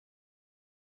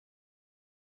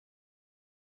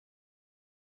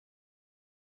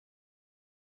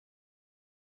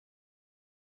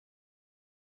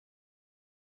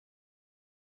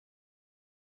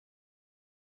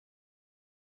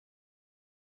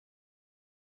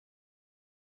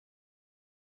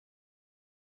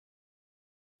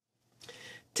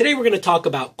Today we're going to talk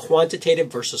about quantitative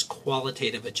versus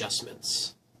qualitative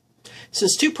adjustments.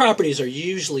 Since two properties are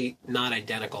usually not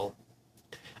identical,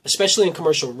 especially in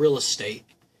commercial real estate,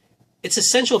 it's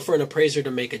essential for an appraiser to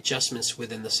make adjustments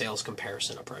within the sales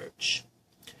comparison approach.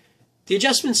 The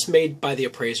adjustments made by the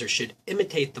appraiser should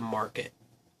imitate the market.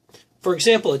 For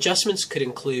example, adjustments could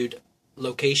include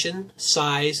location,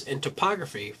 size, and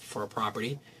topography for a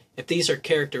property if these are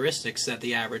characteristics that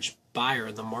the average buyer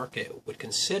in the market would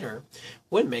consider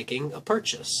when making a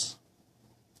purchase.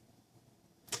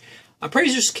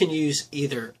 Appraisers can use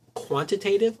either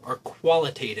quantitative or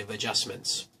qualitative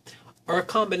adjustments, or a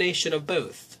combination of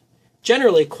both.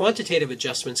 Generally, quantitative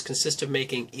adjustments consist of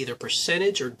making either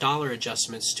percentage or dollar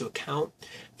adjustments to account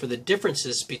for the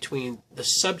differences between the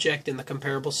subject and the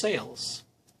comparable sales.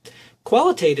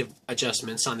 Qualitative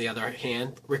adjustments, on the other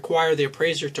hand, require the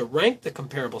appraiser to rank the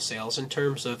comparable sales in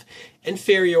terms of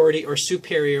inferiority or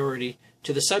superiority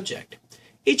to the subject.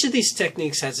 Each of these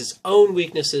techniques has its own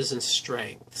weaknesses and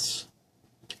strengths.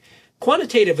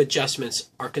 Quantitative adjustments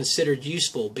are considered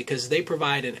useful because they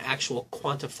provide an actual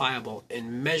quantifiable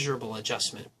and measurable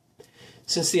adjustment.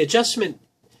 Since the adjustment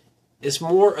is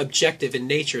more objective in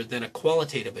nature than a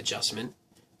qualitative adjustment,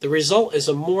 the result is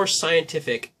a more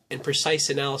scientific and precise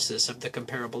analysis of the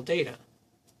comparable data.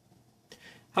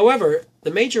 However, the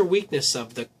major weakness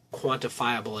of the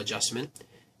quantifiable adjustment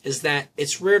is that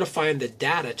it's rare to find the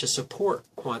data to support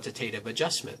quantitative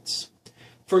adjustments.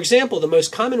 For example, the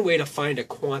most common way to find a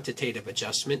quantitative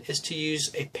adjustment is to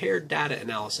use a paired data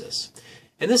analysis.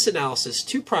 In this analysis,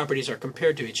 two properties are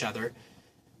compared to each other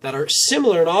that are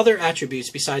similar in all their attributes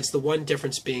besides the one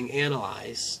difference being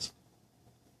analyzed.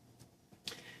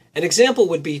 An example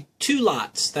would be two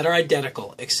lots that are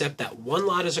identical except that one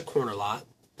lot is a corner lot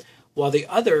while the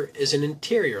other is an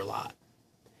interior lot.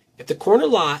 If the corner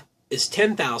lot is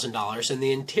 $10,000 and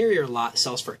the interior lot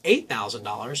sells for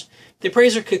 $8,000, the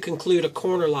appraiser could conclude a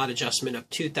corner lot adjustment of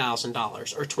 $2,000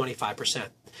 or 25%.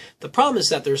 The problem is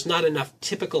that there's not enough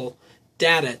typical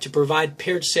data to provide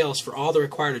paired sales for all the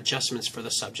required adjustments for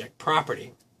the subject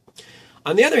property.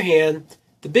 On the other hand,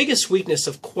 the biggest weakness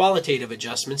of qualitative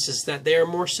adjustments is that they are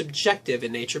more subjective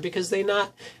in nature because they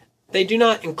do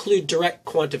not include direct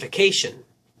quantification.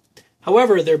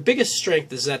 However, their biggest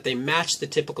strength is that they match the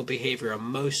typical behavior of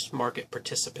most market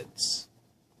participants.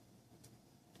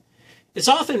 It's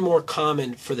often more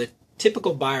common for the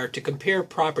typical buyer to compare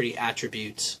property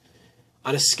attributes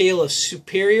on a scale of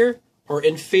superior or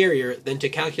inferior than to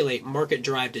calculate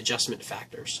market-derived adjustment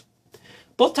factors.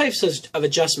 Both types of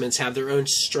adjustments have their own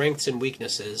strengths and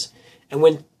weaknesses, and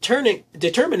when determining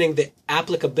the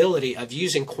applicability of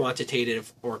using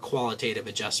quantitative or qualitative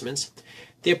adjustments,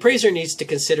 the appraiser needs to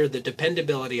consider the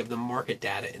dependability of the market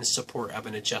data in support of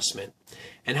an adjustment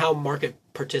and how market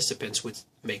participants would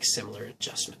make similar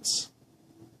adjustments.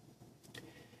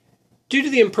 Due to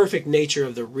the imperfect nature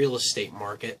of the real estate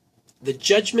market, the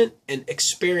judgment and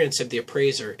experience of the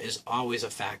appraiser is always a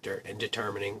factor in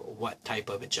determining what type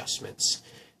of adjustments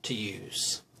to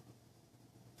use.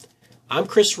 I'm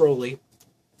Chris Rowley.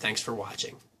 Thanks for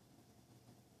watching.